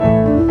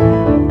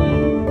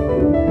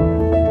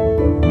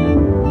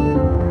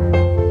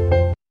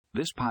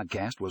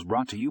podcast was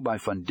brought to you by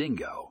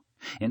Fundingo.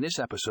 In this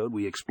episode,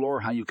 we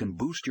explore how you can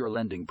boost your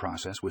lending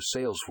process with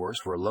Salesforce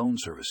for loan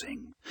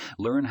servicing.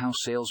 Learn how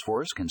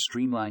Salesforce can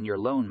streamline your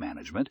loan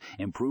management,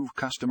 improve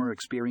customer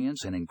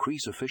experience, and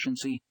increase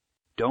efficiency.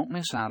 Don't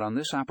miss out on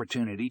this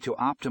opportunity to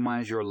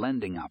optimize your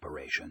lending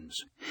operations.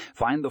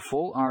 Find the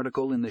full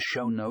article in the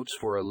show notes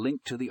for a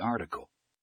link to the article.